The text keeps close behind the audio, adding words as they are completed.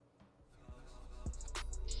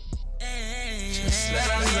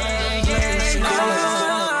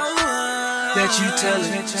That you tell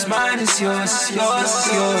it, it's mine, it's yours,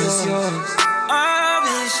 yours, yours, yours.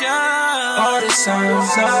 All the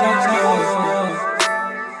songs are yours.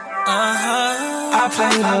 I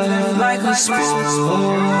play love like a sport.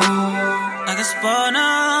 Like a sport,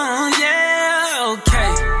 yeah,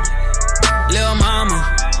 okay. Lil' mama,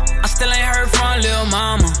 I still ain't heard from Lil'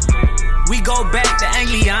 mama. We go back to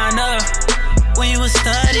Angliana when you was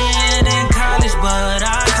studying in college, but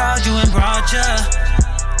I called you and brought you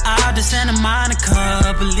out to Santa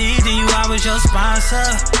Monica. Believed in you, I was your sponsor.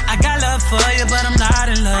 I got love for you, but I'm not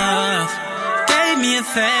in love. Gave me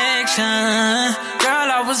affection. Girl,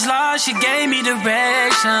 I was lost, she gave me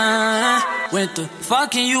direction. Went to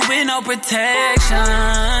fucking you with no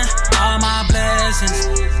protection. All my blessings.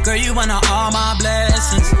 Girl, you wanna all my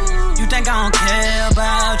blessings. You think I don't care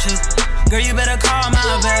about you? Girl, you better call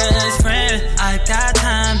my best friend. I got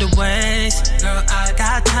time to waste. Girl, I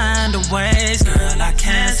got time to waste. Girl, I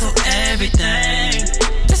cancel everything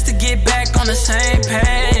just to get back on the same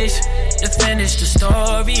page, to finish the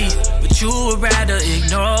story. But you would rather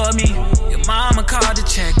ignore me. Your mama called to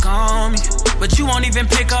check on me, but you won't even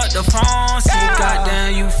pick up the phone. See,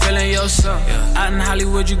 goddamn, you feeling yourself. Out in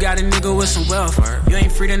Hollywood, you got a nigga with some wealth. You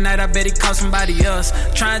ain't free tonight, I bet he call somebody else.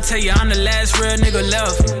 Trying to tell you I'm the last real nigga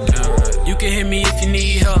left. You can hit me if you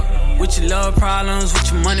need help with your love problems,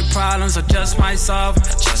 with your money problems. I just might solve them.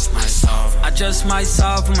 I just might solve them. I just might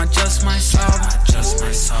solve them. I just might solve them. I just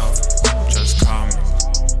might solve them. Just call me.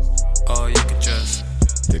 Oh, you could just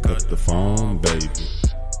pick up the phone, baby.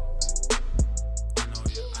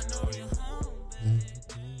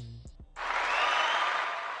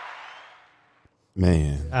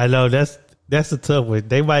 Man, I know that's a tough one.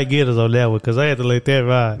 They might get us on that one because I had to let that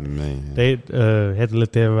ride. Man, they had to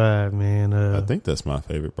let that ride, man. I think that's my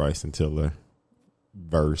favorite Bryson Tiller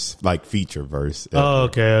verse, like feature verse. Ever. Oh,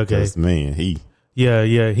 okay. Man, he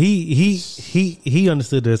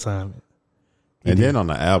understood the assignment. And then on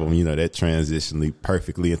the album, you know, that transitioned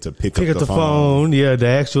perfectly into pick up the phone. Yeah, the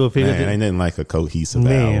actual pick up. Ain't nothing like a cohesive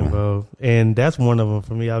album, bro. And that's one of them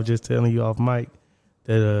for me. I was just telling you off mic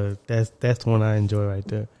that that's the one I enjoy right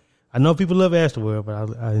there. I know people love Astroworld,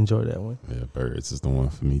 but I enjoy that one. Yeah, Birds is the one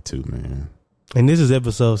for me too, man. And this is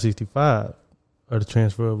episode 65 of the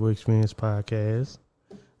Transferable Experience podcast.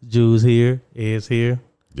 Jules here, Ed's here.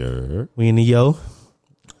 Yeah. We in the yo.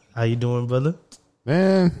 How you doing, brother?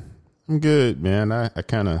 Man, I'm good, man. I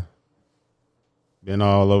kind of been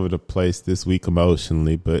all over the place this week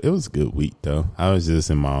emotionally, but it was a good week, though. I was just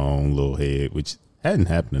in my own little head, which hadn't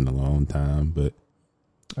happened in a long time, but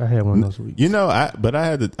I had one of those weeks. You know, I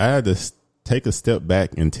had to take a step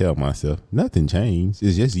back and tell myself nothing changed.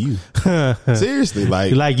 It's just you. Seriously,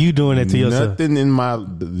 like you doing it to yourself. Nothing in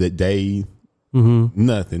the day. Mm-hmm.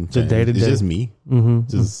 Nothing changed. It's just me. Mm-hmm.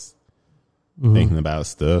 Just thinking about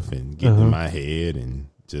stuff and getting in my head and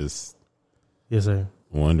just yes, sir.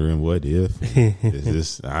 Wondering what if. It's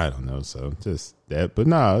just I don't know. So just that. But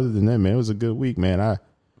no, other than that, man, it was a good week, man.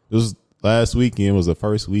 Last weekend was the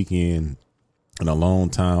first weekend in a long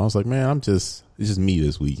time. I was like, man, it's just me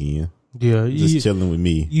this weekend. Yeah, just chilling with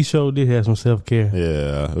me. You sure did have some self-care.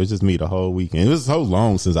 Yeah, it was just me the whole weekend. It was so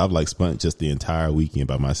long since I've spent just the entire weekend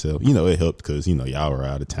by myself. You know, it helped because y'all were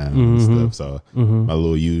out of town and stuff. So my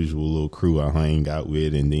little crew I hang out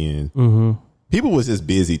with, and then people was just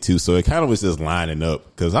busy too. So it kind of was just lining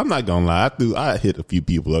up. Because I'm not gonna lie, I hit a few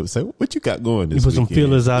people up and say, "What you got going this weekend?" You put some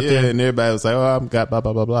feelers out there, and everybody was like, "Oh, I've got blah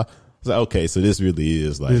blah blah blah." I was like, "Okay, so this really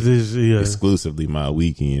is exclusively my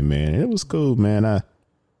weekend, man." And it was cool, man. I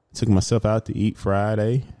took myself out to eat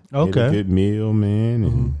Friday. Okay. Had a good meal, man.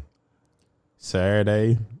 And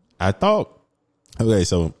Saturday, I thought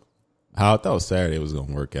Saturday was going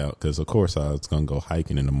to work out because, of course, I was going to go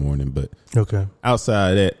hiking in the morning. But outside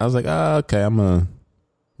of that, I was like, okay, I'm going to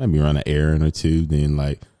maybe run an errand or two. Then,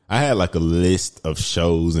 I had a list of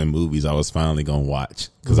shows and movies I was finally going to watch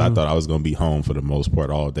because I thought I was going to be home for the most part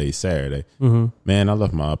all day Saturday. Man, I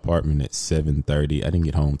left my apartment at 7:30. I didn't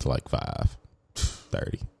get home till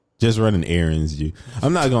 5:30. Just running errands.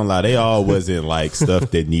 I'm not gonna lie, they all wasn't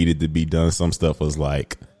stuff that needed to be done. Some stuff was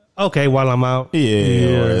okay, while I'm out.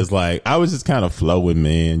 Yeah. Or it's I was just kind of flowing,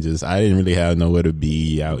 man. I didn't really have nowhere to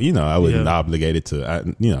be. I wasn't obligated to. I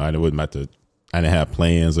didn't have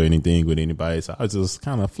plans or anything with anybody, so I was just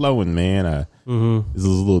kind of flowing, man. There's a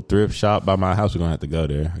little thrift shop by my house. We're gonna have to go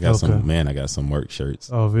there. I got some work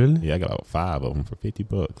shirts. Oh, really? Yeah, I got about 5 of them for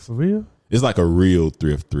 $50. For real? It's like a real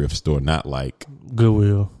thrift store, not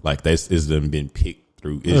Goodwill. It's been picked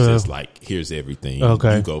through. It's just here's everything.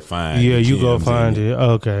 Okay. You go find. Yeah, you go find it.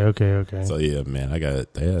 Okay. So yeah, man,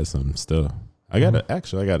 they had some stuff. I got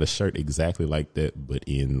I got a shirt exactly like that, but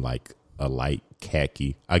in like a light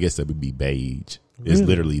khaki. I guess that would be beige. It's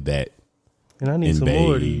literally that. And I need some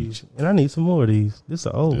more of these. This is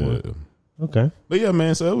an old one. Okay. But yeah,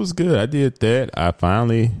 man, so it was good. I did that. I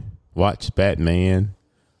finally watched Batman.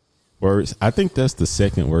 I think that's the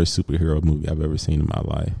second worst superhero movie I've ever seen in my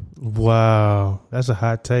life. Wow. That's a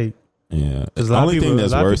hot take. Yeah. The only thing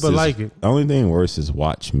that's worse is like it. The only thing worse is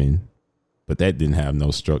Watchmen. But that didn't have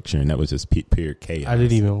no structure, and that was just pure chaos. I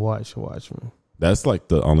didn't even watch Watchmen. That's like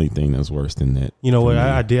the only thing that's worse than that. You know what?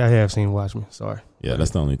 I have seen Watchmen. Sorry. Yeah,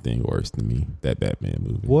 that's the only thing worse than me. That Batman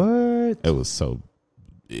movie. What? It was so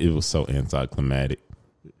anticlimactic.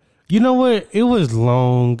 You know what? It was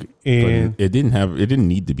long, and it didn't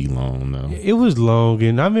need to be long though. It was long,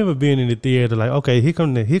 and I remember being in the theater like, okay, here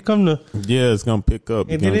come the yeah, it's gonna pick up,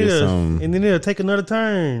 and then it'll take another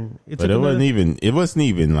turn. It wasn't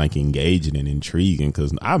even like engaging and intriguing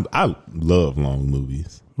because I love long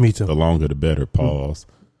movies. Me too. The longer the better. Pause.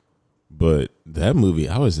 But that movie,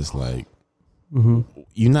 I was just like,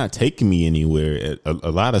 you're not taking me anywhere. A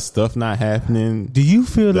lot of stuff not happening. Do you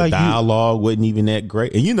feel like dialogue wasn't even that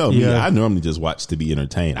great? And you know me, I normally just watch to be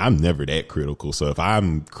entertained. I'm never that critical. So if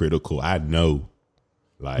I'm critical, I know.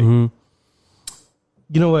 Like, you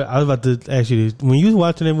know what? I was about to ask you this. When you was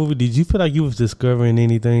watching that movie, did you feel like you was discovering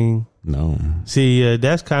anything? No. See,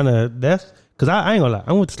 that's because I ain't gonna lie.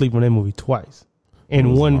 I went to sleep on that movie twice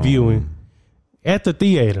in one viewing at the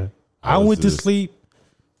theater. I went to sleep.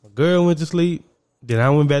 My girl went to sleep. Then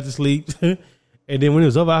I went back to sleep. And then when it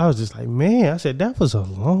was over, I was just like, man, I said, that was a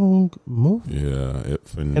long movie. Yeah.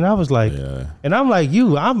 And I was like, and I'm like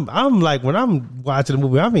you. I'm like, when I'm watching the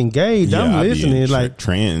movie, I'm engaged. I'm listening. Like,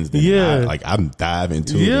 trends. I'm diving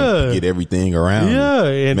into it to get everything around. Yeah.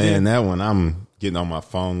 And man, that one, I'm getting on my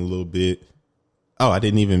phone a little bit. Oh, I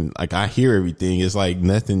didn't even, I hear everything. It's like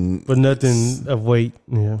nothing. But nothing of weight.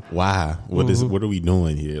 Yeah. Why? What are we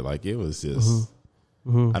doing here? Like, it was just.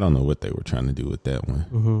 I don't know what they were trying to do with that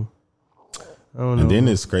one. I don't know. And then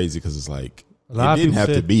it's crazy because it's like it didn't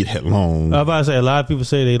have to be that long. I was about to say a lot of people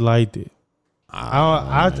say they liked it.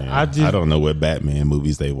 I don't know what Batman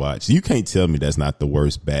movies they watch. You can't tell me that's not the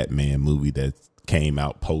worst Batman movie that came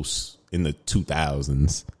out post in the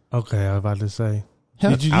 2000s. Okay, I was about to say.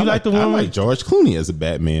 Did you like the one? I like George Clooney as a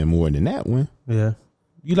Batman more than that one. Yeah,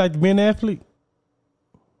 you like the Ben Affleck?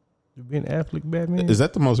 Ben Affleck Batman? Is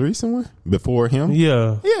that the most recent one? Before him?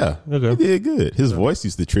 Yeah. Yeah. Okay. He did good. His voice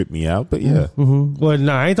used to trip me out, but yeah. Well,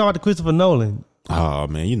 I ain't talking about Christopher Nolan. Oh,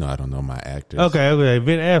 man, you know I don't know my actors. Okay.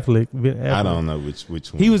 Ben Affleck. I don't know which one.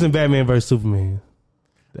 He was in Batman vs. Superman.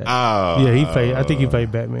 Yeah, I think he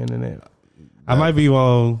played Batman in that. I might be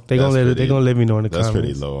wrong. They're gonna let me know in the comments. That's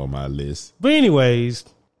pretty low on my list. But anyways,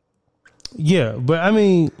 yeah, but I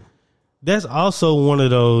mean, that's also one of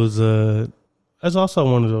those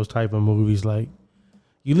type of movies. Like,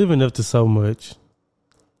 you living up to so much.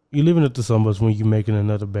 You're living up to so much when you're making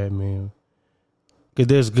another Batman. Because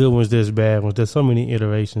there's good ones, there's bad ones. There's so many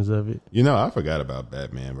iterations of it. You know, I forgot about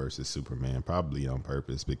Batman versus Superman, probably on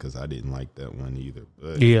purpose because I didn't like that one either.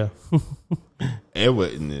 But yeah. It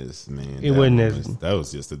wasn't this, man. It wasn't this. That was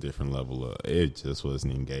just a different level of, it just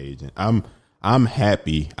wasn't engaging. I'm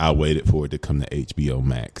happy I waited for it to come to HBO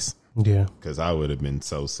Max. Yeah. Because I would have been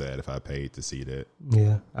so sad if I paid to see that.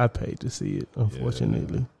 Yeah, I paid to see it,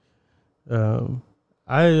 unfortunately. Yeah.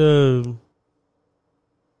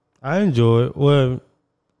 I enjoyed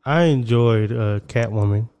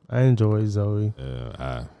Catwoman. I enjoyed Zoe.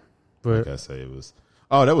 Like I say, it was.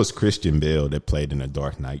 Oh, that was Christian Bale that played in the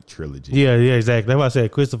Dark Knight trilogy. Yeah, exactly. That's why I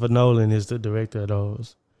said Christopher Nolan is the director of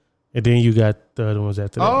those. And then you got the other ones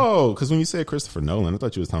after that. Oh, because when you said Christopher Nolan, I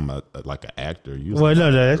thought you was talking about like an actor. You was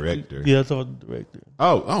that's director. Yeah, I thought the director.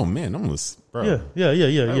 Oh man, almost, bro. Yeah.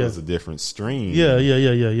 That was a different stream.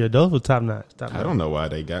 Yeah. Those were top notch. I don't know why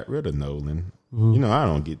they got rid of Nolan. You know, I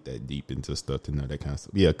don't get that deep into stuff to know that kind of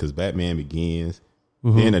stuff. Yeah, because Batman Begins,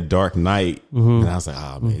 then The Dark Knight, and I was like,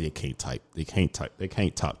 oh man, they can't top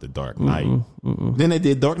The Dark Knight. Then they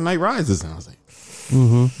did Dark Knight Rises, and I was like,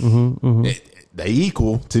 they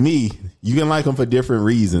equal to me. You can like them for different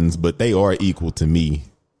reasons, but they are equal to me.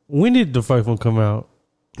 When did the first one come out?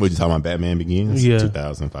 What you talking about? Batman Begins? Yeah,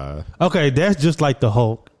 2005. Okay, that's just like the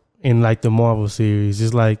Hulk in like the Marvel series.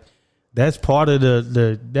 It's like. That's part of I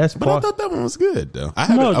thought that one was good though. I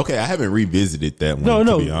haven't revisited that one. No,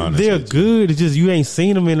 to be honest, they're good. It's just you ain't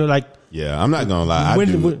seen them in like. Yeah, I'm not gonna lie.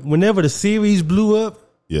 Whenever the series blew up,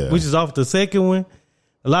 which is off the second one,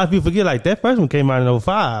 a lot of people forget, like, that first one came out in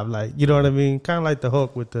 2005. Like, you know what I mean? Kind of like the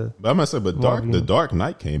Hulk with the... But I must say, the Dark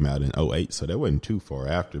Knight came out in 2008, so that wasn't too far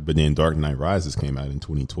after. But then Dark Knight Rises came out in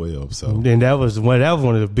 2012, so... And then that was one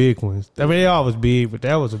of the big ones. I mean, they all was big, but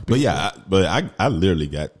that was a big one. I literally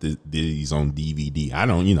got these on DVD. I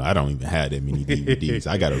don't even have that many DVDs.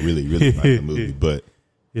 I got to really, really like the movie, but...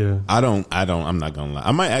 Yeah, I'm not gonna lie.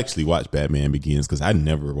 I might actually watch Batman Begins because I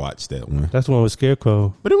never watched that one. That's the one with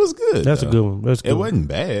Scarecrow, but it was good. That's a good one. That's good. It wasn't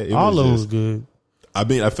bad. All of them was good. I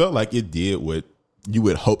mean, I felt like it did what you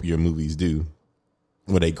would hope your movies do,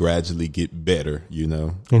 where they gradually get better, you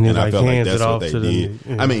know. And I felt like that's what they did.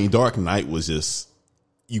 I mean, Dark Knight was just,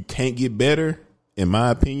 you can't get better, in my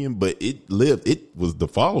opinion, but the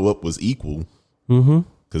follow up was equal. Mm-hmm.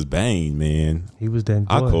 Because Bane, man, he was that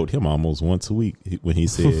boy. I quote him almost once a week when he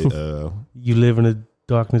said, "You live in the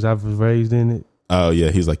darkness. I was raised in it." Oh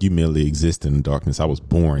yeah, he's like, "You merely exist in the darkness. I was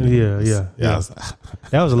born." Yeah.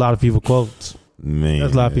 That was a lot of people quotes. Man,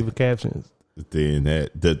 that's a lot of people captions. Then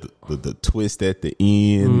the twist at the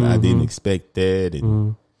end, I didn't expect that,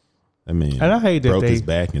 and I mean, and I hate that broke his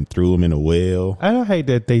back and threw him in a well. And I hate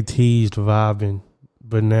that they teased Robin,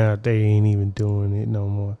 but now they ain't even doing it no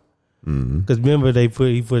more. Because remember he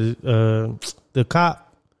put the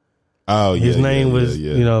cop. Oh yeah, his name was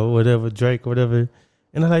you know, whatever, Drake or whatever,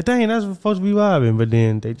 and I'm like, dang, that's supposed to be Robin, but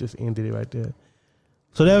then they just ended it right there.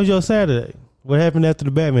 So that was your Saturday. What happened after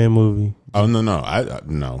the Batman movie? Oh no,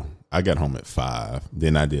 I got home at 5.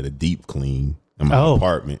 Then I did a deep clean in my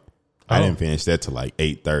apartment. I didn't finish that till like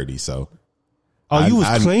 8:30. So. Oh, you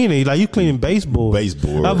was cleaning, like you cleaning baseboard.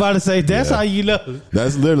 Baseboard. I'm about to say, that's how you know.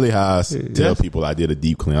 That's literally how I tell people I did a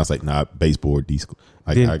deep clean. I was like, nah, baseboard,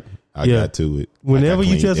 I got to it. Whenever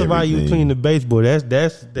you tell somebody you clean the baseboard,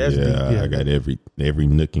 that's I got every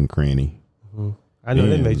nook and cranny. Mm-hmm. I know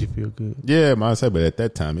that made you feel good. Yeah, I say, but at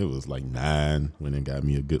that time it was like 9 when it got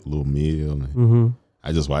me a good little meal. And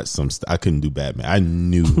I just watched I couldn't do Batman. I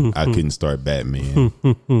knew I couldn't start Batman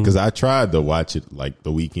because I tried to watch it like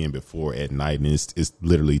the weekend before at night, and it's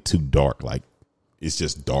literally too dark. Like, it's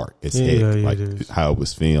just dark as heck, like how it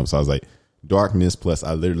was filmed. So I was like, darkness plus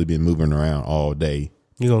I literally been moving around all day.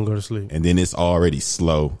 You're gonna go to sleep, and then it's already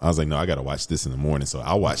slow. I was like, no, I gotta watch this in the morning. So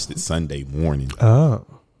I watched it Sunday morning.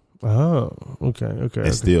 Oh, okay.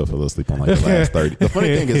 And still fell asleep on like the last 30. The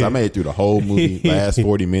funny thing is I made it through the whole movie, last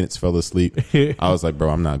 40 minutes, fell asleep. I was like,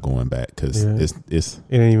 bro, I'm not going back because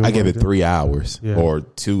I gave it 3 hours or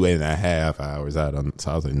 2.5 hours out.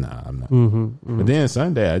 So I was like, nah, I'm not. But then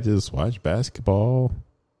Sunday, I just watched basketball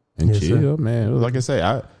and chill, man. It was like I say,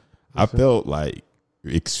 I felt like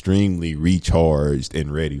extremely recharged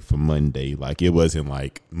and ready for Monday. Like, it wasn't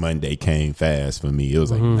like Monday came fast for me. It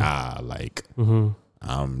was like, nah, like...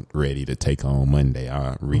 I'm ready to take on Monday.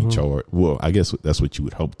 I recharge. Well, I guess that's what you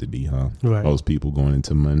would hope to be, huh? Right. Most people going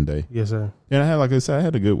into Monday. Yes, sir. And I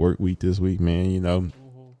had a good work week this week, man. You know,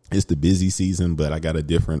 it's the busy season, but I got a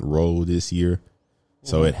different role this year.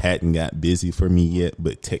 So it hadn't got busy for me yet,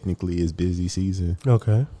 but technically it's busy season.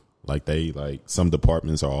 Okay. Like some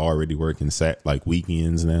departments are already working like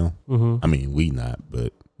weekends now. I mean, we not,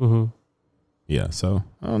 but yeah. So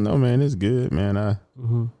I don't know, man. It's good, man.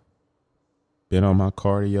 Been on my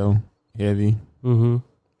cardio heavy.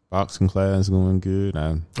 Boxing class going good.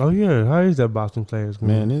 How is that boxing class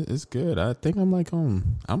going? Man, it's good. I think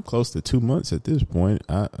I'm close to 2 months at this point.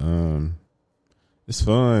 It's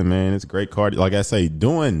fun, man. It's great cardio. Like I say,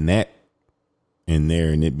 doing that in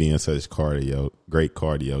there and it being such great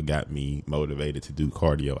cardio got me motivated to do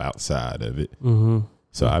cardio outside of it.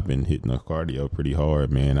 So I've been hitting the cardio pretty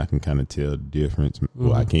hard, man. I can kind of tell the difference.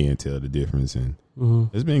 Well, I can tell the difference, and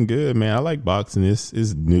it's been good, man. I like boxing. It's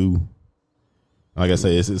new. Like I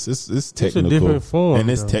say, it's technical. It's a different form,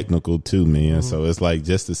 and it's technical too, man. So it's like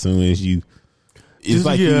just as soon as you, as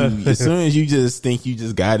soon as you just think you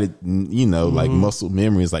just got it, you know, like muscle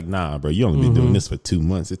memory is like, nah, bro, you only been doing this for 2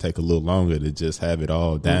 months. It take a little longer to just have it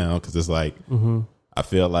all down because it's like. I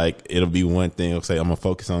feel like it'll be one thing. I'll say I'm gonna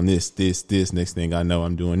focus on this. Next thing I know,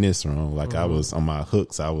 I'm doing this wrong. Like I was on my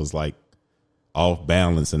hooks. I was like off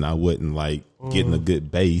balance, and I wasn't like getting a good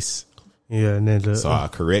base. Yeah, and then so I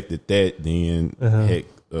corrected that. Then heck,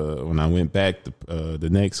 when I went back the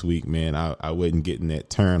next week, man, I wasn't getting that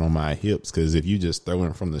turn on my hips because if you just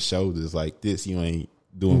throwing from the shoulders like this, you ain't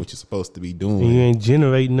doing what you're supposed to be doing. You ain't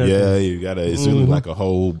generating nothing. Yeah, you gotta. It's really like a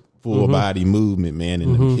whole full body movement, man,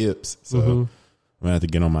 in the hips. So. I'm going to have to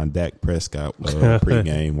get on my Dak Prescott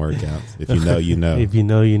pregame workouts. If you know, you know. If you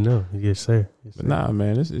know, you know. Yes, sir. Yes, but nah,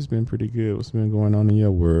 man, it's been pretty good. What's been going on in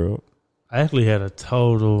your world? I actually had a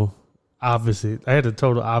total opposite.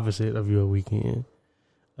 of your weekend.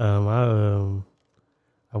 I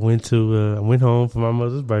I went home for my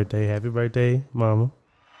mother's birthday. Happy birthday, Mama.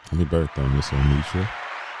 Happy birthday, Miss Onitra.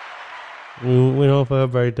 We went home for her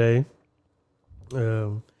birthday.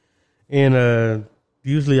 And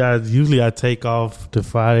usually I take off to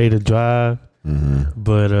Friday to drive.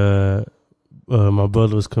 But my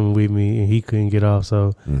brother was coming with me and he couldn't get off,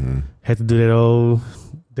 so had to do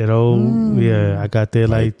that old I got there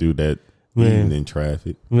like through that evening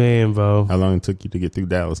traffic. Man, bro. How long it took you to get through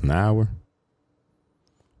Dallas? An hour?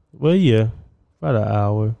 Well, yeah, about an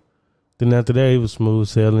hour. Then after that, it was smooth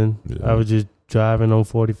sailing. Yeah. I was just driving on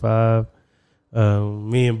 45.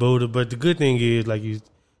 Me and Buddha. But the good thing is, like you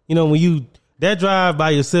know, when that drive by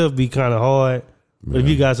yourself be kind of hard. But if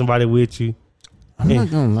you got somebody with you, I'm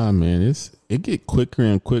not gonna lie, man. It get quicker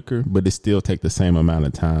and quicker, but it still take the same amount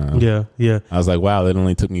of time. Yeah. I was like, wow, it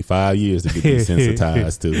only took me 5 years to get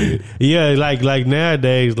desensitized to it. Yeah, like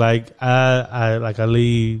nowadays, like I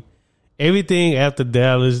leave everything after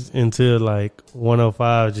Dallas until like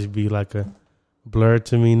 105 just be like a blur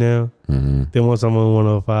to me now. Then once I'm on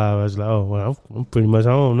 105, I was like, oh, well, I'm pretty much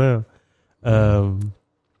home now.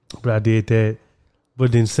 But I did that.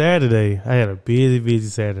 But then Saturday, I had a busy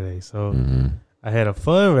Saturday. So I had a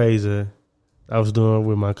fundraiser I was doing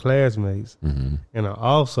with my classmates. And I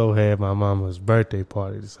also had my mama's birthday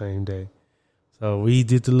party the same day. So we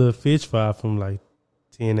did the little fish fry from like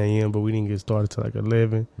 10 a.m., but we didn't get started till like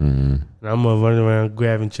 11. And I'm running around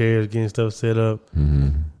grabbing chairs, getting stuff set up. I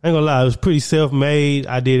ain't gonna lie, it was pretty self-made.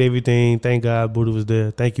 I did everything. Thank God Buddha was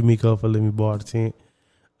there. Thank you, Miko, for letting me borrow the tent.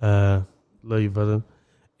 Love you, brother.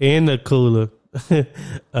 And the cooler. But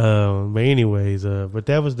anyways, but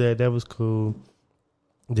that was that. That was cool.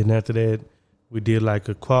 Then after that, we did like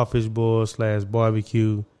a crawfish boil /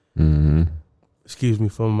 barbecue. Excuse me,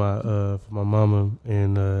 for my mama.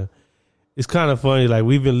 And it's kind of funny. Like,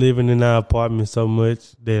 we've been living in our apartment so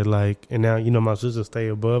much that like, and now, you know, my sister stay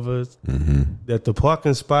above us, that the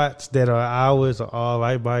parking spots that are ours are all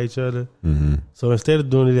right by each other. So instead of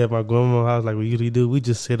doing it at my grandma's house like we usually do, we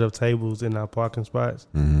just set up tables in our parking spots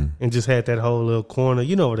and just had that whole little corner.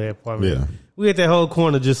 You know where that apartment is. We had that whole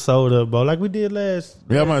corner just sold up, bro, like we did last.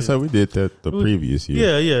 Yeah, I might say we did that the previous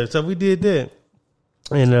year. Yeah. So we did that.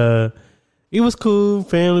 And it was cool.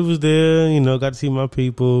 Family was there, you know, got to see my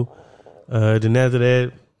people. Then after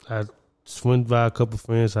that, I just went by a couple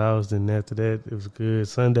friends' house. Then after that, it was good.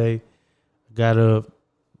 Sunday, got up,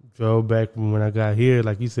 drove back from when I got here.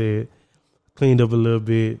 Like you said, cleaned up a little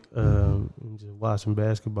bit, and just watched some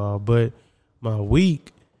basketball. But my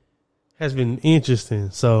week has been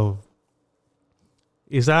interesting. So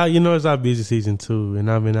it's our busy season too, and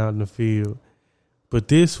I've been out in the field. But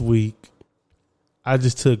this week, I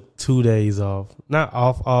just took 2 days off. Not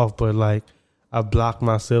off, but like, I blocked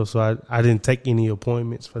myself, so I didn't take any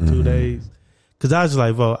appointments for 2 days. Because I was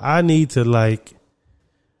like, bro, I need to like,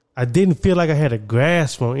 I didn't feel like I had a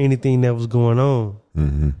grasp on anything that was going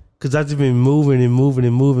on. Because I just been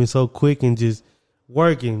moving so quick and just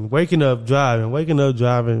waking up, driving.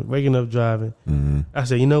 I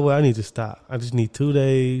said, you know what, I need to stop. I just need 2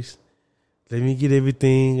 days. Let me get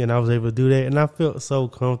everything. And I was able to do that. And I felt so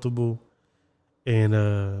comfortable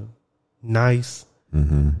and nice.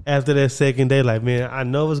 After that second day, like, man, I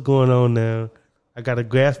know what's going on now. I got a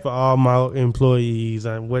grasp of all my employees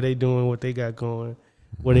and what they doing, what they got going,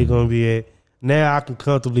 where they gonna be at. Now I can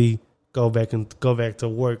comfortably go back to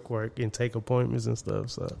work and take appointments and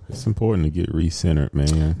stuff. So it's important to get recentered,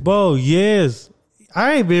 man. Bro, yes.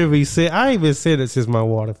 I ain't been reset. I ain't been centered since my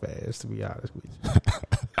water fast, to be honest with you.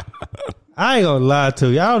 I ain't gonna lie to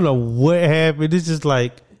you. I don't know what happened. It's just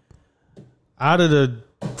like out of the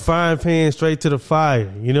frying pan straight to the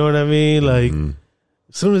fire. You know what I mean? Like,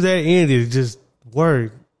 as soon as that ended, just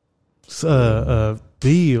work,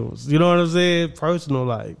 bills. You know what I'm saying? Personal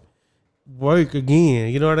life, work again.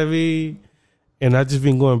 You know what I mean? And I just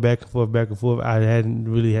been going back and forth. I hadn't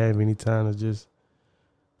really had any time to just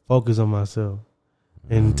focus on myself.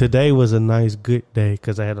 And today was a nice, good day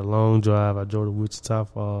because I had a long drive. I drove to Wichita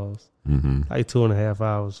Falls, like 2.5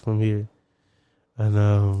 hours from here,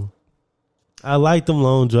 and I like them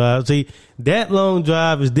long drives. See, that long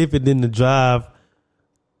drive is different than the drive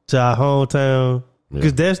to our hometown.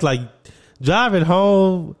 Because that's like driving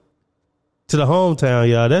home to the hometown,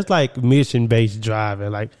 y'all. That's like mission-based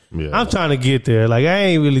driving. Like, I'm trying to get there. Like, I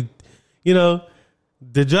ain't really, you know,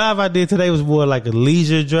 the drive I did today was more like a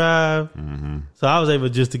leisure drive. So I was able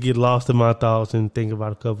just to get lost in my thoughts and think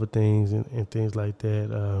about a couple of things and things like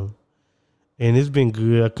that. And it's been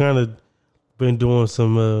good. I kind of been doing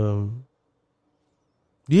some...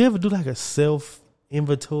 do you ever do like a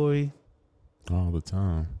self-inventory? All the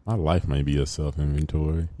time. My life may be a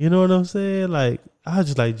self-inventory. You know what I'm saying? Like, I was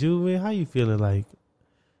just like, Jude, man, how you feeling? Like,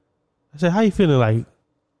 I said, how you feeling like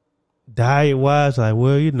diet wise? Like,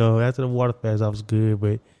 well, you know, after the water fast I was good,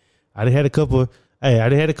 but I done had a couple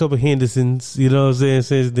Hendersons, you know what I'm saying,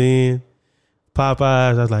 since then. Popeyes,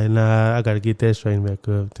 I was like, nah, I gotta get that straightened back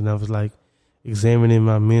up. Then I was like examining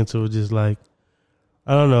my mental, just like,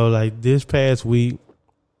 I don't know, like this past week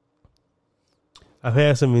I've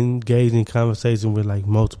had some engaging conversation with like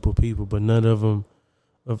multiple people, but none of them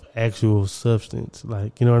of actual substance.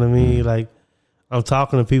 Like, you know what I mean? Like, I'm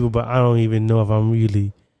talking to people, but I don't even know if I'm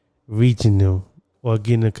really reaching them or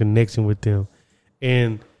getting a connection with them.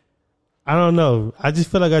 And I don't know. I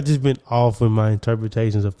just feel like I just been off with my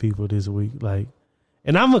interpretations of people this week. Like,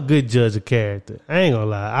 and I'm a good judge of character. I ain't gonna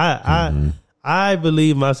lie. I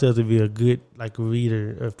believe myself to be a good like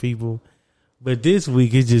reader of people. But this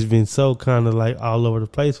week it's just been so kind of like all over the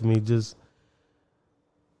place for me. Just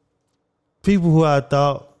people who I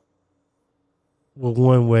thought were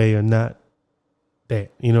one way or not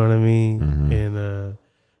that. You know what I mean? And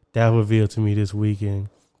that revealed to me this weekend.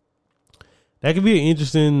 That could be an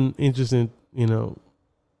interesting, you know,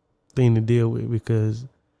 thing to deal with, because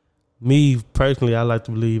me personally, I like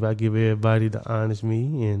to believe I give everybody the honest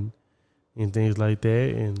me and things like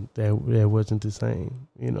that, and that wasn't the same,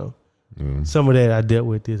 you know. Some of that I dealt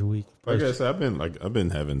with this week. Like I said, I've been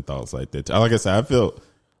having thoughts like that. Like I said,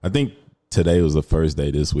 I think today was the first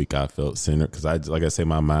day this week I felt centered, because like I said,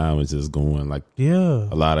 my mind was just going like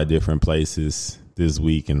a lot of different places this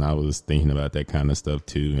week, and I was thinking about that kind of stuff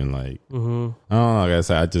too, and like I don't know, like I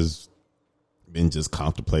said, I just been just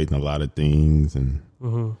contemplating a lot of things, and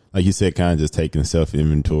like you said, kind of just taking self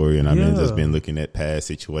inventory, and I've been looking at past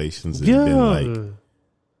situations and been like,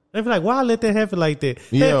 they be like, why let that happen like that?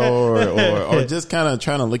 Yeah, or just kind of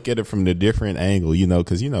trying to look at it from the different angle, you know,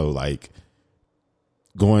 because, you know, like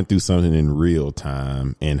going through something in real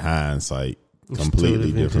time, in hindsight,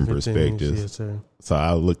 completely different perspectives. Yes, so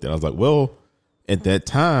I looked at, I was like, well, at that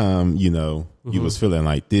time, you know, you was feeling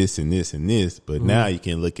like this and this and this, but now you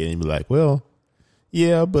can look at it and be like, well,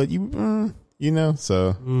 yeah, but you know, so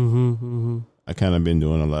I kind of been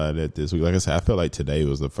doing a lot of that this week. Like I said, I felt like today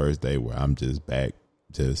was the first day where I'm just back,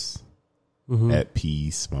 just at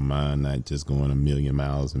peace. My mind not just going a million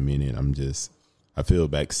miles a minute. I feel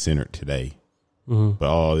back centered today. But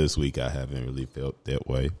all this week I haven't really felt that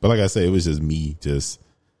way. But like I said, it was just me just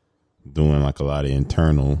doing like a lot of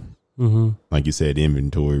internal, like you said,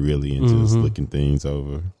 inventory really, and just looking things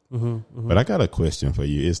over. But I got a question for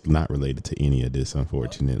you. It's not related to any of this,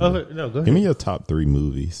 unfortunately. No, go ahead. Give me your top 3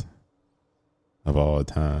 movies of all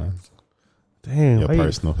time. Damn, your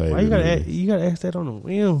personal favorite. Why you gotta ask that on the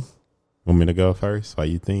whim? Want me to go first? Why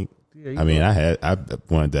you think? Yeah, I mean, I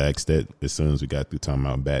wanted to ask that as soon as we got through talking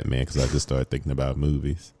about Batman, because I just started thinking about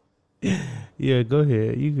movies. Yeah, go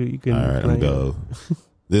ahead. You can. All right, I'm go.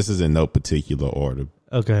 This is in no particular order.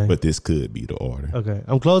 Okay, but this could be the order. Okay,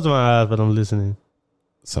 I'm closing my eyes, but I'm listening.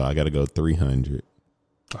 So I got to go 300.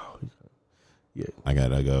 Oh, yeah. I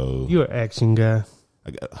gotta go. You're an action guy.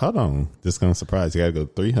 Hold on, this is gonna surprise you. I gotta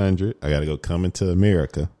go 300. I gotta go Coming to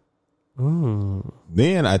America.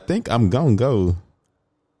 Then I think I'm gonna go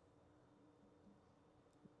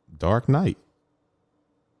Dark Knight.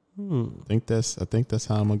 I think that's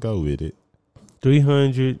how I'm gonna go with it.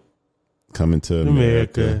 300. Coming to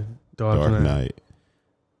America. Dark Knight.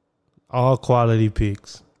 All quality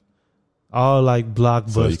picks. All like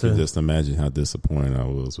blockbuster. So you can just imagine how disappointed I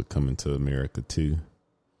was with Coming to America too.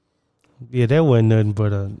 Yeah, that wasn't nothing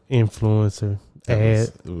but an influencer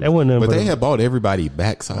ad. That wasn't nothing. But they had bought everybody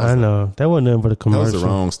back. So I know that wasn't nothing but a commercial. That was the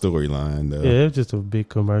wrong storyline, though. Yeah, it was just a big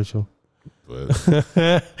commercial.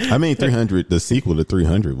 But I mean, 300. The sequel to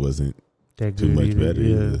 300 wasn't that too much better.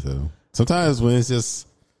 Yeah. So sometimes when it's just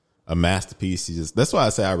a masterpiece, that's why I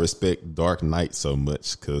say I respect Dark Knight so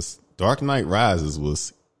much, because Dark Knight Rises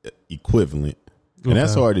was equivalent, and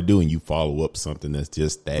that's hard to do when you follow up something that's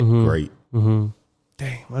just that great.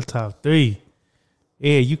 Dang, my top 3.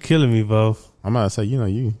 Yeah, you killing me, Bo. I'm about to say, you know,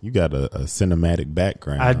 you got a cinematic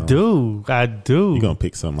background. I do. You're gonna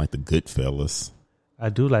pick something like the Goodfellas. I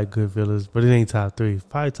do like Goodfellas, but it ain't top 3.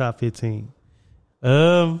 Probably top 15. Okay,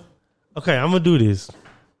 I'm gonna do this.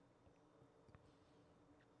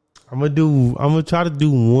 I'm gonna try to do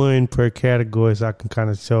one per category so I can kind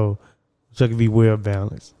of show, so it can be well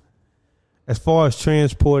balanced. As far as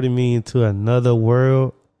transporting me into another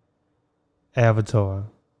world, Avatar.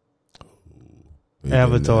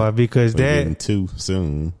 Because that too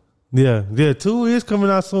soon. Yeah, 2 is coming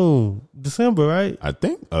out soon, December, right? I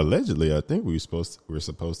think allegedly, we're supposed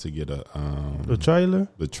to get a trailer.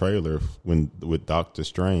 The trailer with Doctor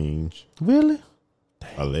Strange. Really?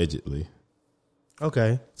 Allegedly.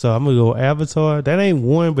 Okay, so I'm gonna go Avatar. That ain't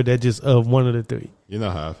one, but that's just one of the three. You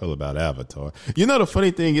know how I feel about Avatar. You know the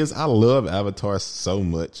funny thing is, I love Avatar so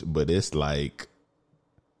much, but it's like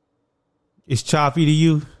it's choppy to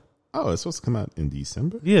you. Oh, it's supposed to come out in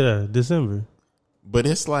December. Yeah, December. But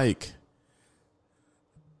it's like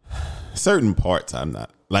certain parts I'm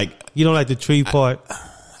not like. You don't like the tree part.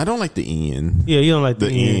 I don't like the end. Yeah, you don't like the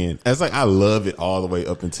end. It's like I love it all the way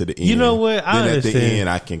up into the end. You know what? I understand. At the end,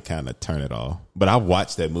 I can kind of turn it off. But I've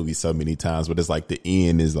watched that movie so many times. But it's like the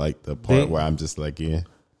end is like the part where I'm just like, yeah.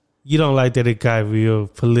 You don't like that it got real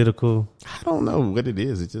political. I don't know what it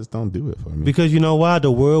is. It just don't do it for me. Because you know why?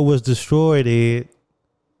 The world was destroyed, Ed.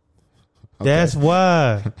 Okay. That's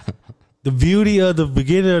why. The beauty of the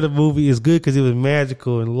beginning of the movie is good because it was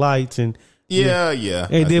magical and lights and. Yeah.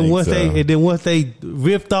 And then once they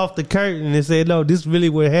ripped off the curtain and said, "No, this really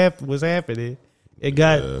was happening," it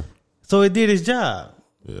got so it did its job.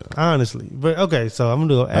 Yeah, honestly. But okay, so I'm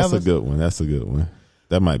gonna go. That's a good one. That's a good one.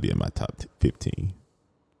 That might be in my top 15.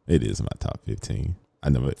 It is in my top 15. I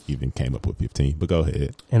never even came up with 15, but go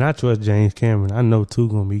ahead. And I trust James Cameron. I know 2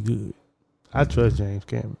 gonna be good. I trust James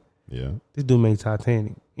Cameron. Yeah, this dude made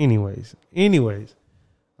Titanic. Anyways,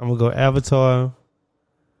 I'm gonna go Avatar.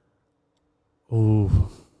 Ooh,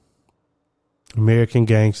 American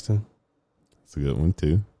Gangster. That's a good one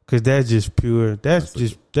too. Cause that's just pure. That's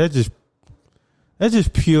just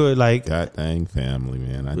pure. Like God dang family,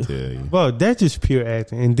 man. I tell you. Well, that's just pure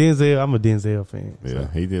acting. And Denzel, I'm a Denzel fan. Yeah, so.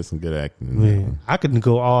 He did some good acting. Man, I couldn't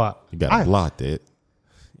go all. You got to block that.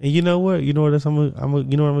 And you know what? You know what else you know what I'm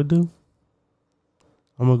gonna do?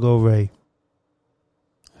 I'm gonna go Ray.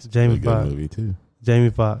 That's Jamie Foxx movie too. Jamie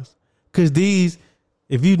Foxx. Cause these,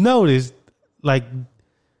 if you notice. Like,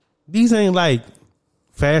 these ain't like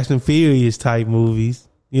Fast and Furious type movies.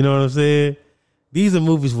 You know what I'm saying? These are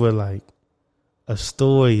movies where like a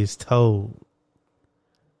story is told.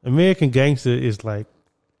 American Gangster is like,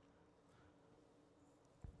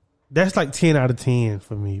 that's like 10 out of 10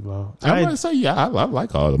 for me, bro. I want to say, yeah, I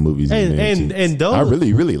like all the movies. And those, I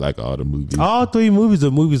really, really like all the movies. All 3 movies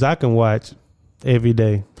are movies I can watch every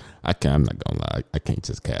day. I'm not gonna lie. I can't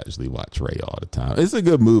just casually watch Ray all the time. It's a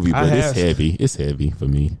good movie, but it's heavy. It's heavy for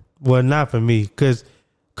me. Well, not for me, because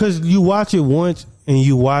you watch it once and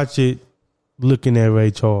you watch it looking at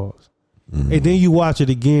Ray Charles, and then you watch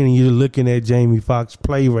it again and you're looking at Jamie Foxx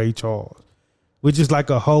play Ray Charles, which is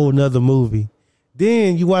like a whole nother movie.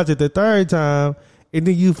 Then you watch it the 3rd time. And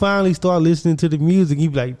then you finally start listening to the music. You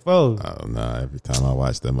be like, "Oh, no!" Every time I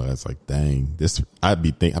watch them, it's like, "Dang!" This I'd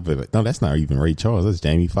be like, "No, that's not even Ray Charles. That's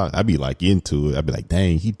Jamie Foxx." I'd be like into it. I'd be like,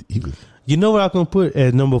 "Dang, he was." You know what I'm gonna put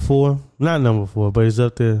at number 4? Not number 4, but it's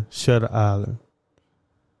up there. Shutter Island.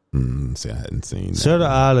 See, I hadn't seen that. Shutter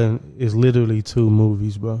Island is literally 2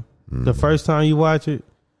 movies, bro. The first time you watch it,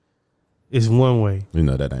 it's one way. You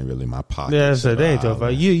know that ain't really my pocket. Yeah, so they ain't talking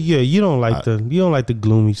about you don't like the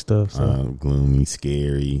gloomy stuff. So. Gloomy,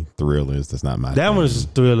 scary, thrillers. That's not my. That thing. One's a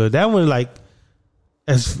thriller. That one like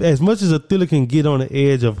as much as a thriller can get on the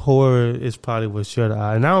edge of horror, it's probably what Shutter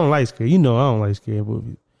Island. And I don't like scary. You know I don't like scary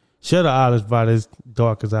movies. Shutter Island's about as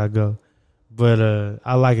dark as I go, but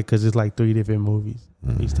I like it because it's like 3 different movies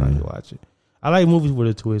each time you watch it. I like movies with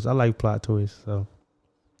a twist. I like plot twists. So,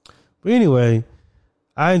 but anyway.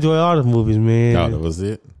 I enjoy all the movies, man. Oh, that was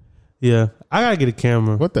it? Yeah. I got to get a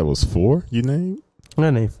camera. What, that was 4 you named?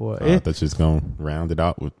 I named 4. I thought you was going to round it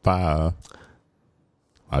out with 5.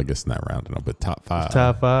 I guess not rounding up, but top 5.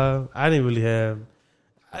 Top 5. I didn't really have.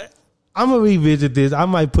 I'm going to revisit this. I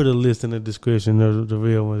might put a list in the description of the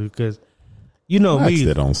real one because, you know me. I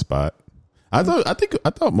that on spot. I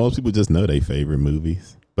thought most people just know their favorite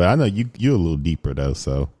movies. But I know you're a little deeper, though,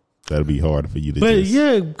 so. That'll be hard for you to. But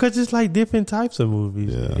yeah, because it's like different types of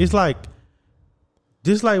movies. Yeah. It's like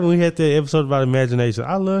just like when we had the episode about imagination.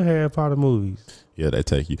 I love Harry Potter movies. Yeah, they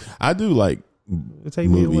take you. I do like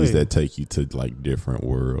movies that take you to like different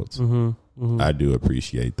worlds. I do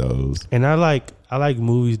appreciate those. And I like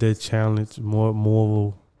movies that challenge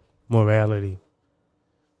more morality.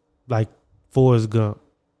 Like Forrest Gump.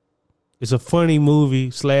 It's a funny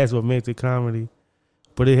movie / romantic comedy,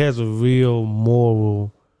 but it has a real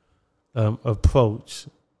moral approach.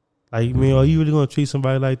 Like, man, are you really gonna treat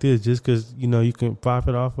somebody like this just because you can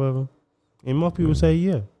profit off of them? And most people say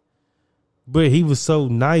yeah, but he was so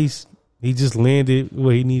nice, he just landed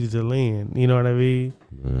where he needed to land. You know what I mean?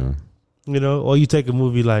 Yeah. Or you take a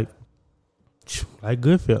movie like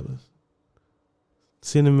Goodfellas,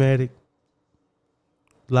 cinematic,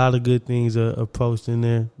 a lot of good things are approached in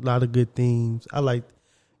there, a lot of good themes. I like,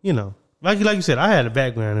 like you said, I had a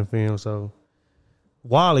background in film, so.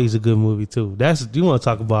 WALL-E's a good movie too. You want to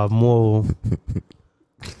talk about moral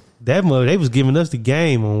That movie, they was giving us the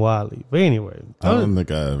game on WALL-E. But anyway. I don't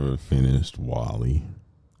think I ever finished WALL-E.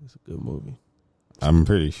 It's a good movie. I'm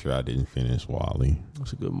pretty sure I didn't finish WALL-E.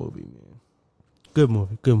 It's a good movie, man. Good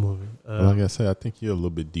movie. Like I said, I think you're a little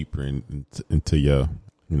bit deeper into your,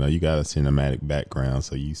 you got a cinematic background,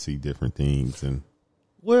 so you see different things. And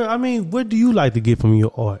well, I mean, what do you like to get from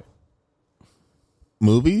your art?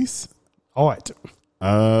 Movies? Art.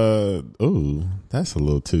 That's a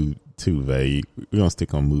little too vague. We're gonna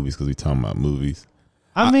stick on movies because we're talking about movies.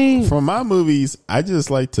 I mean, from my movies,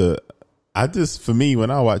 for me,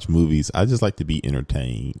 when I watch movies, I just like to be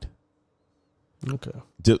entertained. Okay.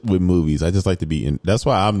 Just with movies, I just like to be in. That's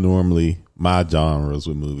why I'm normally, my genres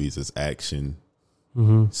with movies is action /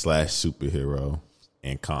 superhero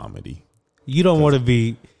and comedy. You don't want to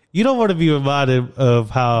be reminded of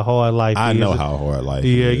how hard life is. I know how hard life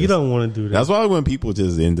is. Yeah, you don't want to do that. That's why when people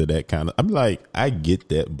just into that kind of, I'm like, I get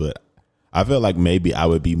that, but I feel like maybe I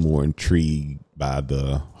would be more intrigued by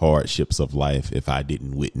the hardships of life if I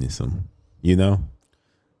didn't witness them.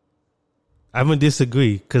 I'm gonna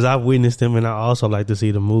disagree because I witnessed them, and I also like to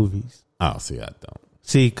see the movies. Oh, see, I don't.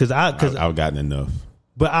 See, because I've gotten enough.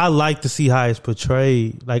 But I like to see how it's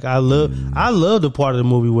portrayed. Like I love the part of the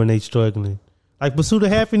movie when they struggling. Like Pursuit of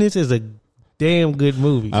Happiness is a damn good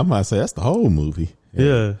movie. I might say that's the whole movie.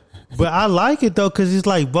 Yeah. But I like it though because it's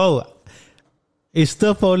like, bro, it's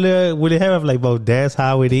stuff on there where they have like, bro, that's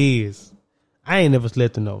how it is. I ain't never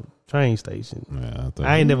slept in no train station. Yeah,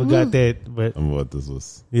 I ain't never got that. But what this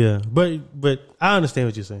was. Yeah, but I understand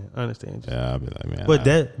what you're saying. I understand. Yeah, I'll be like, man. But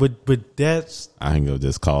that's. I can go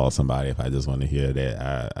just call somebody if I just want to hear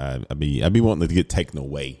that. I be wanting to get taken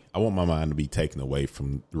away. I want my mind to be taken away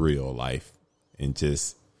from real life, and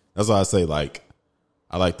just that's why I say like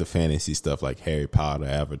I like the fantasy stuff like Harry Potter,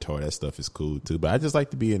 Avatar. That stuff is cool too. But I just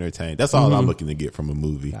like to be entertained. That's all I'm looking to get from a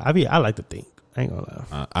movie. I like to think. I ain't gonna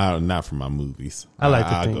lie. Not from my movies.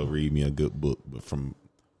 I'll go read me a good book, but from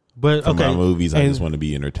my movies, I just want to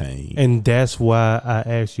be entertained. And that's why I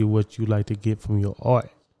asked you what you like to get from your art.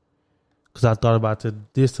 Because I thought about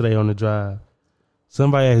this today on the drive.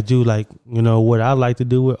 Somebody asked you, like, what I like to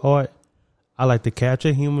do with art. I like to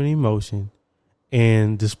capture human emotion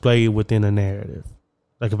and display it within a narrative.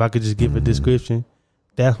 Like if I could just give a description,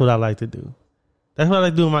 that's what I like to do. That's what I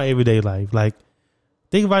like to do in my everyday life. Like,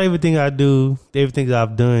 think about everything I do, everything that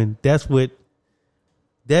I've done. That's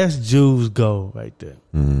Jules' goal right there.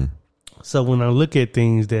 Mm-hmm. So when I look at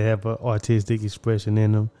things that have an artistic expression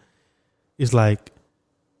in them, it's like,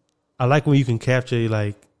 I like when you can capture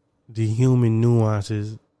like the human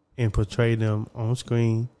nuances and portray them on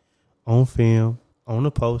screen, on film, on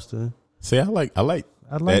a poster. See, I like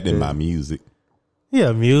that in my music.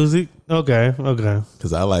 Yeah, music. Okay.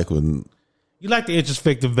 Because I like when you like the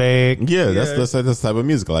introspective bag. Yeah, that's the type of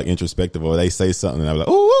music I like, introspective, or they say something and I'm like,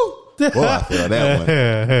 ooh, boy, I feel that one.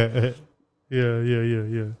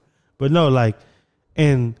 Yeah. But no, like,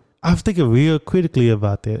 and I was thinking real critically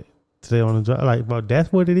about that today on the drive. Like, bro,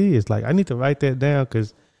 that's what it is. Like, I need to write that down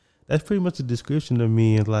because that's pretty much a description of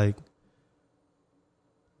me and like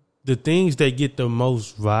the things that get the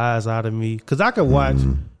most rise out of me. Because I can watch,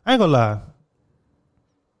 I ain't gonna lie,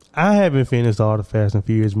 I haven't finished all the Fast and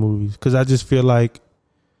Furious movies because I just feel like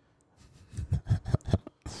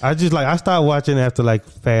I stopped watching after like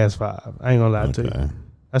Fast 5. I ain't gonna lie to you.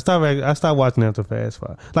 I stopped watching after Fast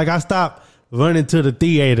 5. Like I stopped running to the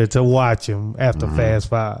theater to watch him after Fast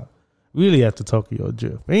 5. Really after Tokyo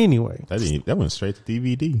Drift. But anyway, that went straight to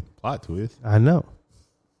DVD. Plot twist. I know.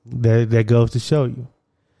 That goes to show you.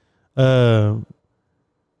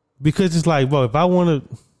 Because it's like, bro, if I want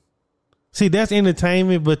to see, that's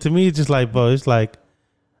entertainment, but to me it's just like, bro, it's like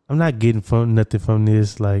I'm not getting nothing from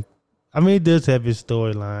this. Like, I mean, it does have its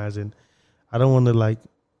storylines, and I don't want to like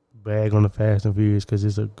brag on the Fast and Furious because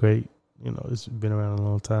it's a great, it's been around a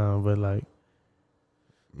long time. But like,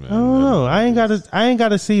 man, I don't know. I ain't got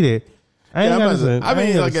to see that.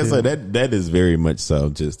 Like I said, that is very much so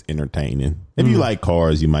just entertaining. If you like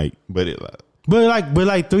cars, you might, but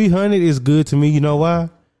 300 is good to me. You know why?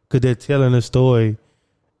 Because they're telling a story,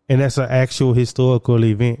 and that's an actual historical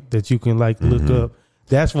event that you can like look up.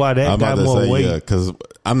 That's why that got more weight. Yeah, because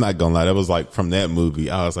I'm not gonna lie, that was like from that movie.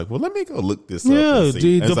 I was like, well, let me go look this up. Yeah,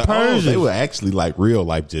 the Persians, they were actually like real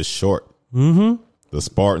life, just short. Mm-hmm. The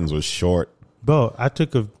Spartans was short. Bro, I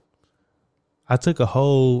took a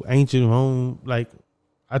whole ancient Rome, like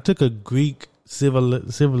I took a Greek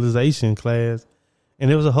civilization class, And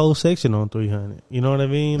there was a whole section on 300. You know what I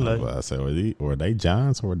mean? Like, I said, were they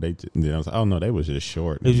Giants or were they? Oh no, they was just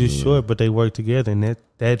short. It was just short, but they worked together, and that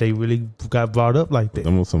they really got brought up like that.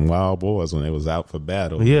 Them were some wild boys when they was out for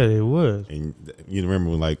battle. Yeah, they was. And you remember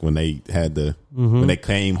when they had when they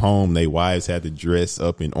came home, their wives had to dress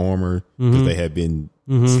up in armor because they had been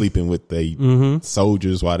sleeping with the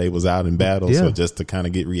soldiers while they was out in battle. Yeah. So just to kind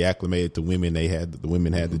of get reacclimated to women, the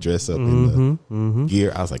women had to dress up in the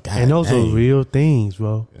gear. I was like, God, and those are real things,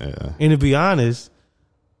 bro. Yeah. And to be honest,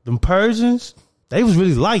 them Persians, they was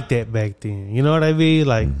really like that back then. You know what I mean?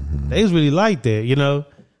 Like they was really like that. You know.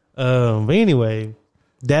 But anyway,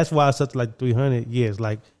 that's why something like 300, yes,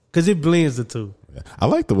 like because it blends the two. Yeah. I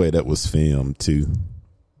like the way that was filmed too.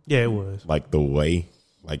 Yeah, it was like the way.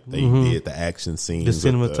 Like they did the action scenes,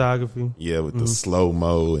 the cinematography, with the slow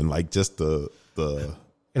mo and like just the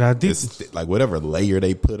and I did like whatever layer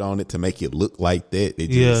they put on it to make it look like that.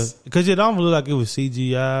 It just, because it almost looked like it was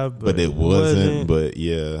CGI, but it wasn't. But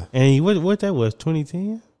yeah, and what that was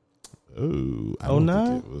 2010. Oh, I don't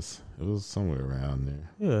think it was somewhere around there.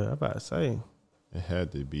 Yeah, I'm about to say. It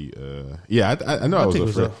had to be, I know I was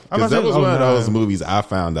afraid. Because that was one of those movies I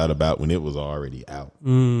found out about when it was already out.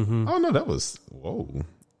 Mm-hmm. Oh, no, that was,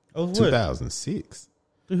 2006.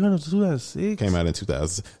 2006? Came out in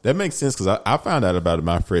 2000. That makes sense because I found out about it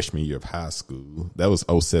my freshman year of high school. That was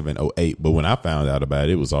 07, 08. But when I found out about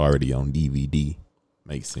it, it was already on DVD.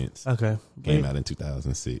 Makes sense. Okay. Came out in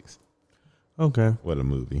 2006. Okay. What a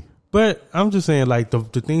movie. But I'm just saying, like, the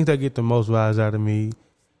things that get the most rise out of me,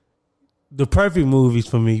 the perfect movies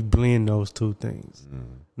for me blend those two things.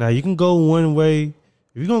 Now, you can go one way. If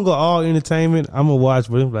you're going to go all entertainment, I'm going to watch,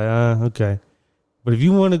 but I'm like, okay. But if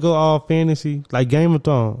you want to go all fantasy, like Game of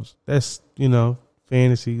Thrones, that's,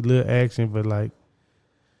 fantasy, little action, but like,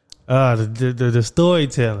 the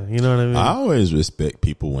storytelling, you know what I mean? I always respect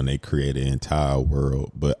people when they create an entire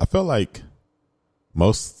world, but I feel like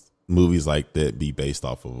most movies like that be based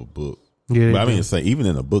off of a book. Yeah, but I mean, it's like even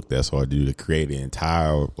in a book, that's hard to do, to create an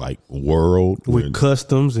entire like world with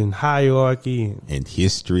customs and hierarchy and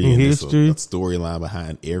history and history, a storyline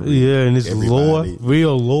behind and it's lore,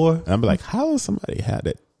 real lore. And I'm like, how does somebody have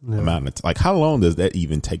that amount of like? How long does that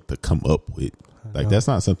even take to come up with? Like, that's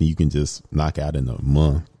not something you can just knock out in a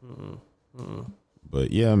month.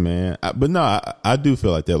 But yeah, man. I do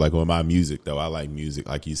feel like that. Like with my music, though, I like music,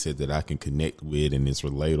 like you said, that I can connect with and it's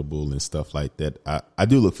relatable and stuff like that. I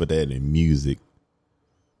do look for that in music,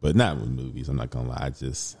 but not with movies. I'm not gonna lie. I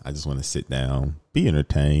just want to sit down, be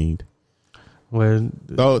entertained. Well,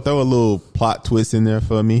 throw a little plot twist in there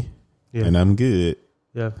for me, and I'm good.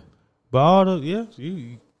 Yeah, but all the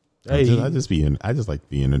I just like to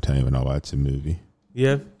be entertained when I watch a movie.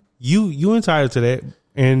 Yeah, you entitled to that.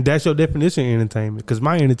 And that's your definition of entertainment, because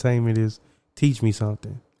my entertainment is teach me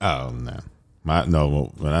something. Oh no,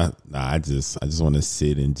 I just want to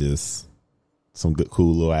sit and just some good,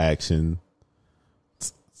 cool little action.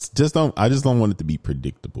 I just don't want it to be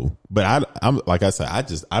predictable. But I'm like I said,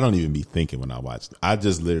 I don't even be thinking when I watch. I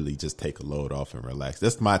just literally just take a load off and relax.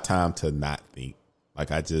 That's my time to not think. But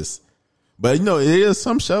it is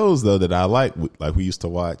some shows though that I like. Like we used to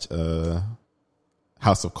watch.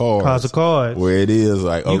 House of Cards, where it is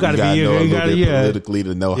like, you gotta know a little bit politically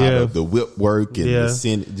to know how the whip work and the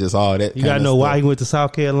Senate, just all that. You gotta know why he went to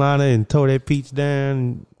South Carolina and tore that peach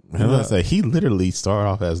down. And I say he literally started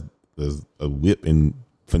off as a whip and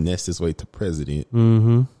finessed his way to president,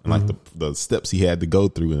 and like the steps he had to go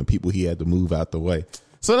through and the people he had to move out the way.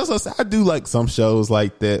 So that's what I say. I do like some shows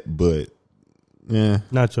like that, but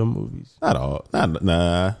not your movies. Not all.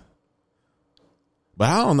 Nah. But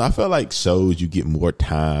I don't know. I feel like shows you get more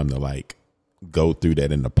time to like go through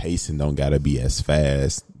that, and the pacing don't gotta be as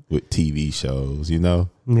fast with TV shows,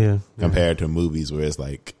 compared to movies where it's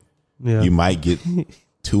like you might get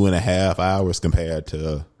 2.5 hours compared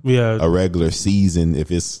to a regular season. If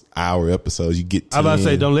it's hour episodes, you get 10. I'm about to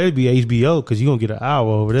say, don't let it be HBO, because you're gonna get an hour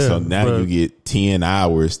over there. So now you get 10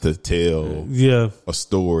 hours to tell a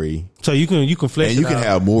story. So you can flex, and you can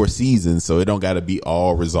have more seasons, so it don't gotta be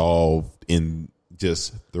all resolved in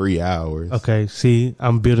just 3 hours. Okay, see,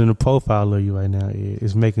 I'm building a profile of you right now.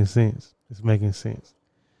 It's making sense.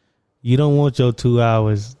 You don't want your 2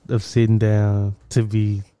 hours of sitting down to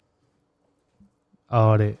be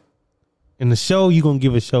all that. In the show, you're going to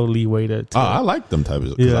give a show leeway to I like them type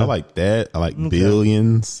of shows. I like that. I like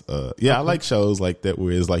Billions. I like shows like that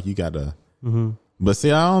where it's like you got to... But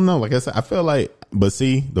see, I don't know. Like I said, I feel like... But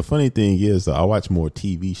see, the funny thing is, I watch more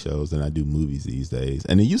TV shows than I do movies these days.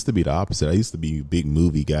 And it used to be the opposite. I used to be a big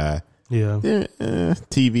movie guy. Yeah.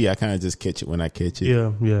 TV, I kind of just catch it when I catch it.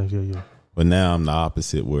 Yeah. But now I'm the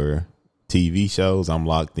opposite, where TV shows, I'm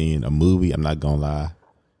locked in. A movie, I'm not gonna lie.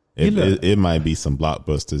 It might be some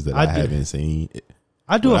blockbusters that I haven't seen.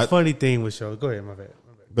 I do a funny thing with shows. Go ahead, my bad.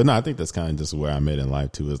 But no, I think that's kind of just where I'm at in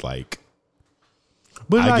life too. Is like,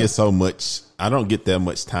 I get so much. I don't get that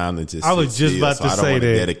much time to just. I was just about to say that. I don't want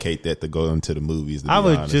to dedicate that to go into the movies. I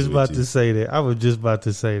was just about to say that.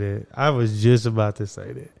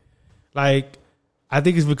 Like, I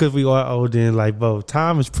think it's because we are older and like, bro,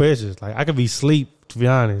 time is precious. Like, I could be asleep, to be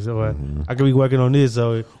honest, or I could be working on this,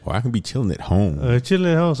 or I can be chilling at home.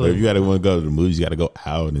 So if you got to want to go to the movies, you got to go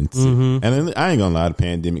out and sit. And then I ain't gonna lie, the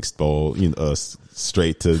pandemic stole us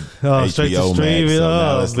straight to HBO Max. So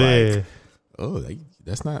now it's like,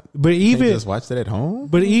 that's not. But even just watch that at home.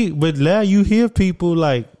 But now you hear people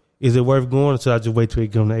like, is it worth going? So I just wait till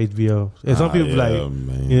it come to HBO. And some people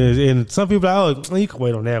and some people like, oh, you can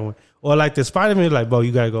wait on that one. Or like the Spider-Man, like, bro,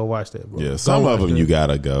 you gotta go watch that, bro. Yeah, some of them you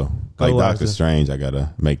gotta go. Like Doctor Strange, I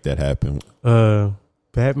gotta make that happen.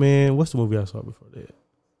 Batman, what's the movie I saw before that?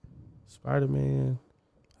 Spider-Man.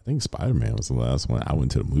 I think Spider-Man was the last one I went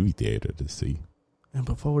to the movie theater to see. And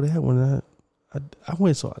before that one, I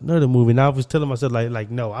went and saw another movie, and I was telling myself like,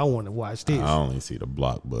 no, I want to watch this. I only see the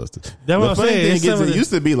blockbusters. That's what I'm saying. It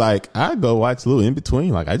used to be like I go watch a little in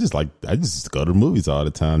between. Like I just go to the movies all the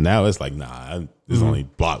time. Now it's like there's only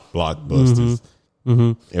blockbusters.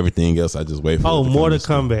 Everything else I just wait for. Oh, Mortal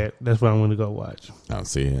Kombat. That's what I'm going to go watch. I'm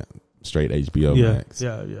seeing it straight HBO Max.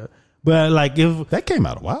 Yeah. But like if that came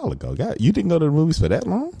out a while ago, God, you didn't go to the movies for that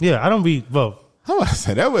long? Yeah, I don't be. Bro, how I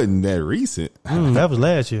say that wasn't that recent. That was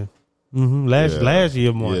last year. Last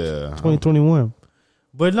year, March 2021.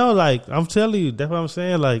 But no, like I'm telling you, that's what I'm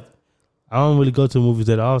saying. Like I don't really go to movies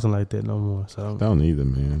that often like that no more. So don't either,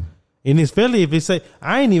 man. And especially if it say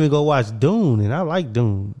I ain't even go watch Dune, and I like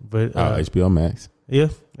Dune, but HBO Max. Yeah,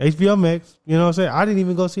 HBO Max. You know what I'm saying? I didn't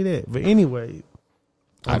even go see that. But anyway,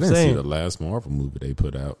 I didn't see the last Marvel movie they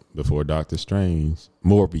put out before Doctor Strange.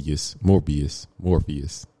 Morbius.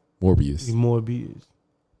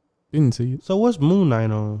 Didn't see it. So what's Moon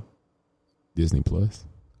Knight on? Disney Plus.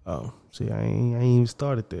 Oh, see, I ain't even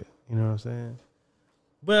started that. You know what I'm saying?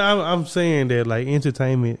 But I'm saying that like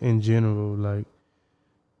entertainment in general, like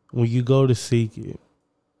when you go to seek it,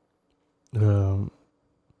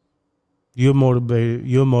 you're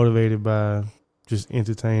motivated by just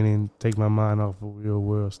entertaining, take my mind off of real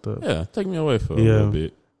world stuff. Yeah, take me away for a little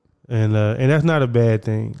bit. And that's not a bad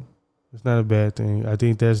thing. It's not a bad thing. I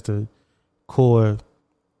think that's the core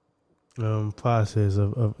process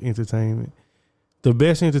of entertainment. The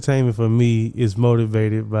best entertainment for me is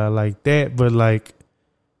motivated by like that, but like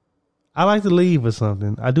I like to leave with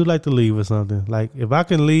something. I do like to leave with something. Like if I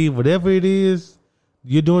can leave whatever it is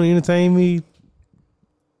you're doing to entertain me,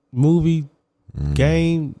 movie,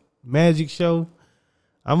 game, magic show,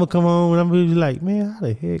 I'm gonna come home and I'm gonna be like, man, how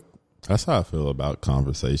the heck? That's how I feel about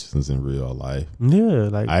conversations in real life. Yeah,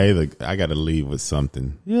 like I got to leave with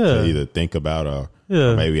something. Yeah, to either think about or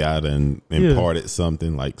maybe I done imparted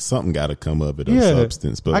something. Like something got to come of it of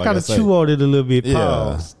substance. But I got to chew on it a little bit.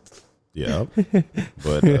 Pause. Yeah,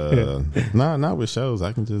 but not with shows.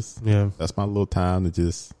 I can just that's my little time to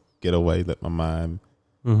just get away, let my mind.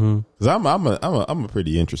 Because I'm a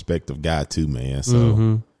pretty introspective guy too, man.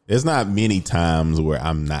 So. There's not many times where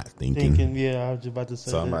I'm not thinking. Yeah, I was just about to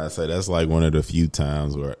say. So I'm about to say that's like one of the few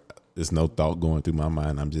times where there's no thought going through my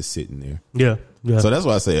mind. I'm just sitting there. Yeah. So that's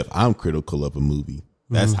why I say if I'm critical of a movie,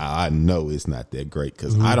 that's how I know it's not that great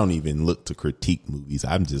because I don't even look to critique movies.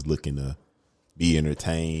 I'm just looking to be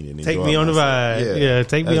entertained and take me on the ride. Yeah,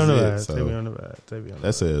 take me on the ride. So take me on the ride. Take me on the ride.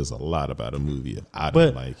 That says a lot about a movie if I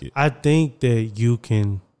don't like it. I think that you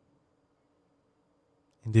can,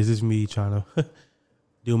 and this is me trying to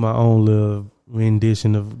do my own little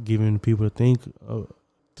rendition of giving people something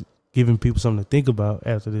to think about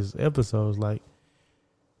after this episode. Like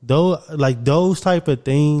those type of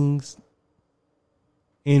things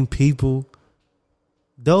in people,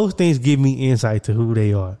 those things give me insight to who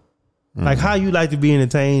they are. Like how you like to be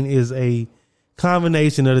entertained is a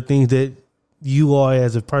combination of the things that you are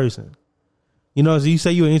as a person. You know, so you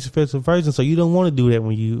say you're an introspective person, so you don't want to do that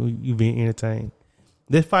when you being entertained.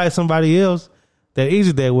 Let's find somebody else that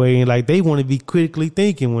is that way, and like they want to be critically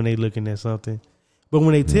thinking when they looking at something. But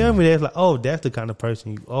when they tell me that, it's like, oh, that's the kind of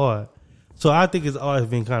person you are. So I think it's always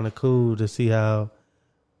been kind of cool to see how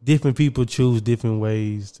different people choose different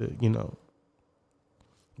ways to, you know,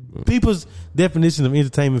 people's definition of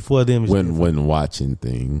entertainment for them is when watching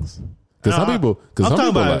things. Because some people, I'm talking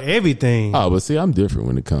about like, everything. Oh, but see, I'm different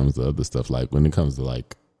when it comes to other stuff. Like when it comes to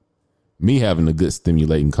like me having a good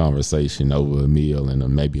stimulating conversation over a meal and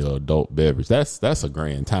maybe an adult beverage, that's a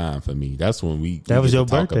grand time for me. That's when we was your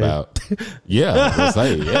talk birthday. About. Yeah, I was gonna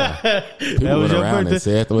say, yeah. People went around and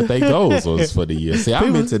said what their goals was for the year. See,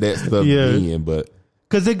 I'm into that stuff again, but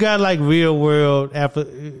because it got like real world after.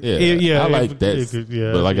 Yeah, I like that.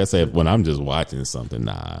 Yeah, but like I said, when I'm just watching something,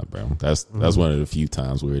 nah, bro, that's one of the few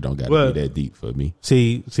times where it don't got to be that deep for me.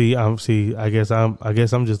 See, I guess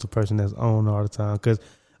I'm just a person that's on all the time because.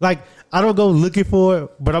 Like, I don't go looking for it,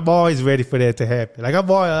 but I'm always ready for that to happen. Like, I'm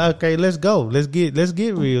always, okay, let's go. Let's get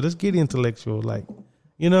real. Let's get intellectual. Like,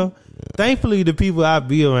 Thankfully, the people I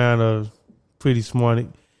be around are pretty smart,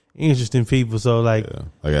 interesting people. So, like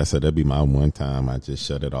I said, that'd be my one time I just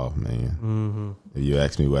shut it off, man. Mm-hmm. If you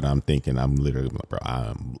ask me what I'm thinking, I'm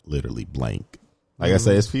literally blank. Like I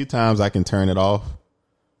said, it's a few times I can turn it off.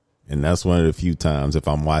 And that's one of the few times if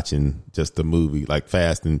I'm watching just a movie like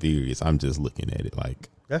Fast and Furious, I'm just looking at it like.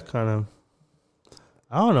 That's kind of,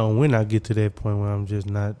 I don't know when I get to that point where I'm just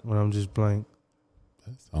blank.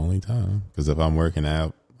 That's the only time. Because if I'm working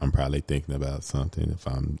out, I'm probably thinking about something. If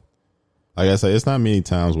I'm, like I say, it's not many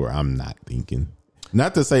times where I'm not thinking.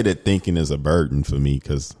 Not to say that thinking is a burden for me,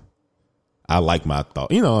 because I like my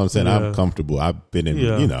thoughts. You know what I'm saying? Yeah. I'm comfortable. I've been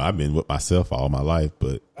I've been with myself all my life,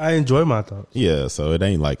 but I enjoy my thoughts. Yeah, so it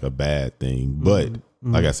ain't like a bad thing. But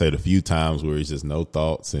like I said, a few times where it's just no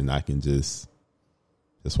thoughts and I can just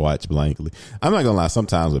watch blankly. I'm not gonna lie,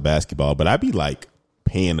 sometimes with basketball, but I be like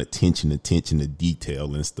paying attention to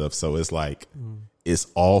detail and stuff. So it's like it's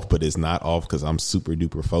off, but it's not off because I'm super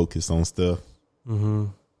duper focused on stuff. Mm-hmm.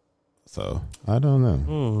 So I don't know.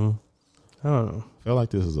 Mm-hmm. I don't know. I feel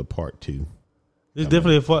like this is a part 2. It's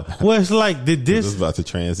definitely a part. Well, it's like this is about to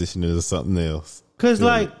transition into something else. Cause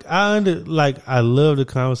I love the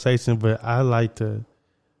conversation, but I like to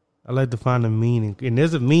find a meaning, and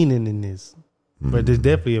there's a meaning in this. But there's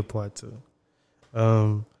definitely a part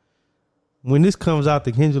 2. When this comes out,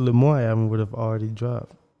 the Kendrick Lamar album would have already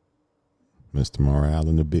dropped. Mr. Morale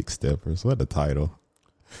and the Big Steppers. What a title.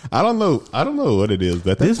 I don't know what it is,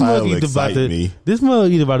 but this title excites me. This mother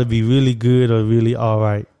either about to be really good or really all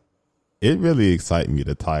right. It really excites me,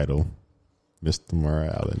 the title. Mr.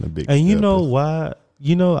 Morale and the Big Steppers. And you know why?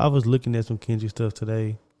 I was looking at some Kendrick stuff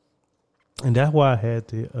today, and that's why I had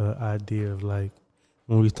the idea of like,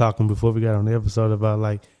 when we was talking before we got on the episode about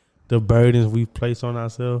like the burdens we place on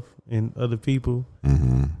ourselves and other people.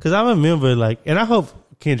 Because I remember like, and I hope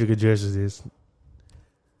Kendrick addresses this.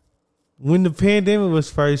 When the pandemic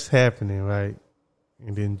was first happening, right?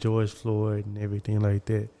 And then George Floyd and everything like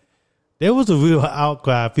that, there was a real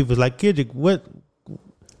outcry. People was like, Kendrick, why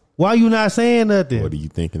are you not saying nothing? What are you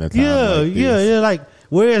thinking at time like this? Yeah. Like,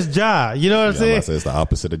 where's Ja? You know what I'm saying? It's the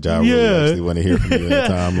opposite of Ja. Yeah. Really actually want to hear from you at a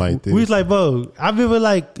time like this. We was like, bro, I remember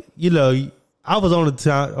like, I was on the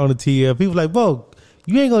TL. People like, bro,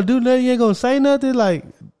 you ain't gonna do nothing. You ain't gonna say nothing. Like,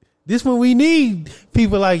 this when we need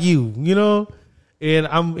people like you, And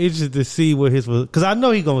I'm interested to see what his was, because I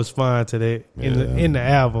know he gonna respond to that in the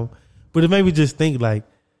album. But it made me just think like,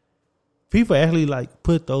 people actually like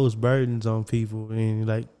put those burdens on people and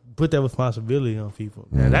like put that responsibility on people.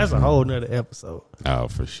 Now that's a whole nother episode. Oh,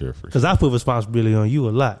 for sure. Because I put responsibility on you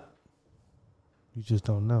a lot. You just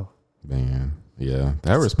don't know. Man, yeah,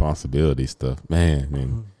 that responsibility stuff,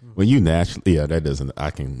 man. When you naturally, that doesn't.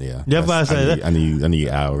 I can, That's why I say I need an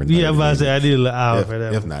hour. Yeah, that's why I say I need an hour for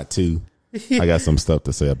that. If not 2, I got some stuff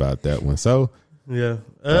to say about that one. So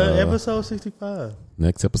episode 65.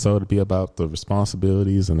 Next episode will be about the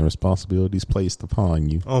responsibilities and the responsibilities placed upon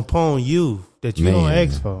you. Upon you that you don't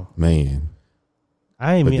ask for. Man.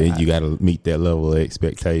 You got to meet that level of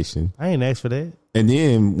expectation. I ain't asked for that. And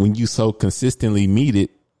then when you so consistently meet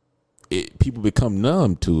it, people become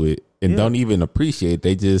numb to it and don't even appreciate it.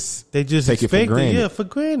 They just take it for granted. Yeah, for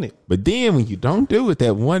granted. But then when you don't do it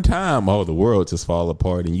that one time, the world just fall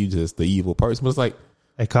apart and you just the evil person. But it's like,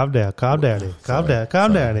 hey, calm down.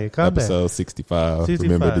 Episode 65.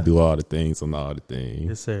 Remember to do all the things on all the things.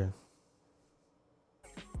 Yes, sir.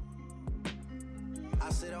 I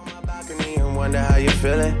sit on my balcony and wonder how you're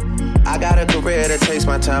feeling. I got a career that takes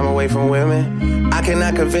my time away from women. I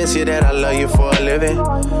cannot convince you that I love you for a living.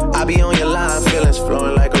 I be on your line, feelings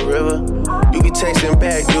flowing like a river. You be texting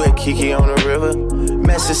back, you and Kiki on the river.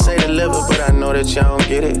 Message say deliver, but I know that y'all don't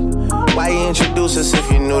get it. Why you introduce us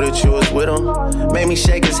if you knew that you was with him? Made me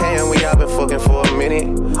shake his hand, we all been fucking for a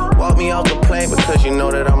minute. Walk me off the plane because you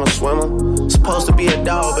know that I'm a swimmer. Supposed to be a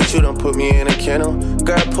dog, but you done put me in a kennel.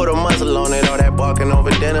 Girl, put a muzzle on it, all that barking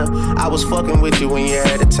over dinner. I was fucking with you when you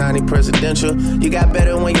had a tiny presidential. You got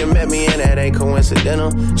better when you met me, and that ain't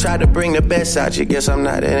coincidental. Tried to bring the best out you, guess I'm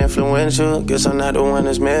not that influential. Guess I'm not the one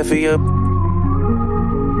that's meant for you.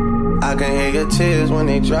 I I can hear your tears when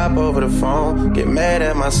they drop over the phone. Get mad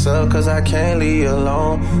at myself cause I can't leave you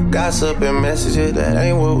alone. Gossip and messages, that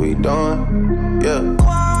ain't what we doing. Yeah.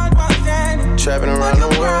 Trapping around the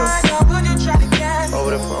world,